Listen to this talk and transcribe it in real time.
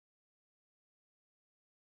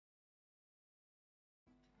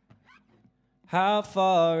How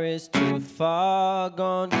far is too far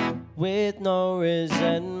gone with no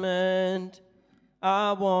resentment?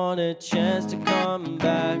 I want a chance to come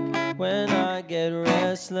back when I get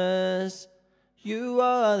restless. You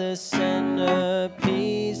are the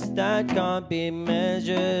centerpiece that can't be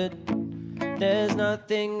measured. There's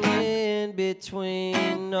nothing in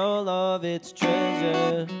between all of its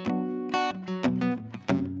treasure.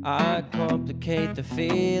 I complicate the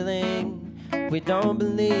feeling. We don't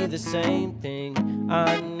believe the same thing.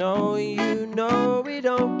 I know you know we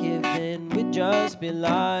don't give in. We'd just be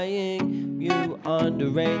lying. You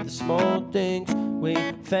underrate the small things. We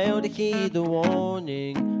fail to heed the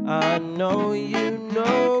warning. I know you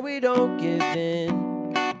know we don't give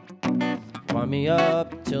in. Wind me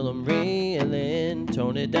up till I'm reeling.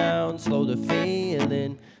 Tone it down, slow the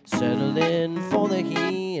feeling. Settle in for the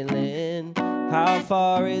healing. How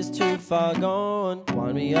far is too far gone?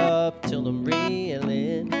 Wind me up till I'm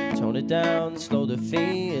reeling. Tone it down, slow the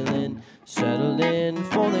feeling. Settle in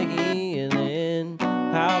for the healing.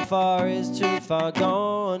 How far is too far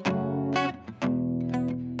gone?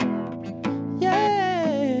 Yeah.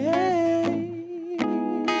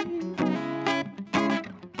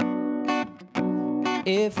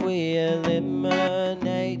 If we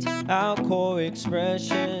eliminate our core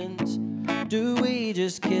expressions, do we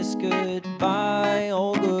just kiss goodbye,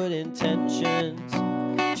 all good intentions?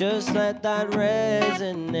 Just let that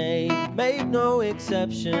resonate, make no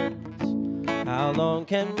exceptions. How long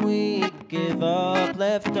can we give up,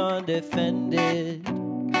 left undefended?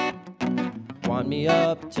 Wind me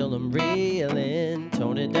up till I'm reeling.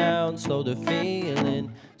 Tone it down, slow the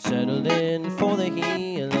feeling. Settle in for the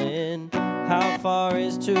healing. How far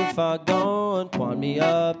is too far gone? Wind me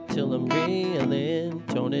up till I'm reeling.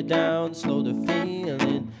 Tone it down, slow the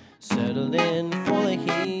feeling. Settle in for the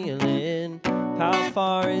healing. How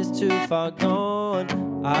far is too far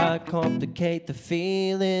gone? I complicate the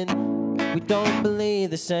feeling. We don't believe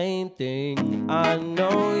the same thing. I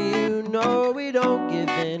know you know we don't give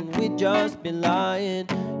in. We'd just be lying.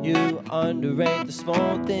 You underrate the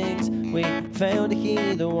small things. We fail to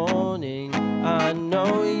heed the warning. I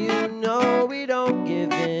know you know we don't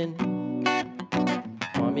give in.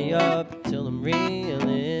 Wind me up till I'm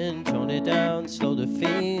reeling. Tone it down, slow the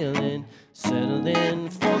feeling. Settle in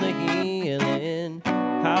for the healing.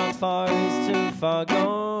 How far is too far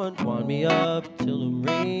gone? Wind me up till I'm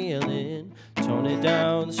reeling. Tone it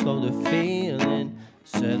down, slow the feeling.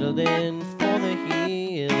 Settle in for the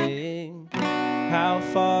healing. How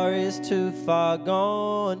far is too far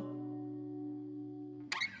gone?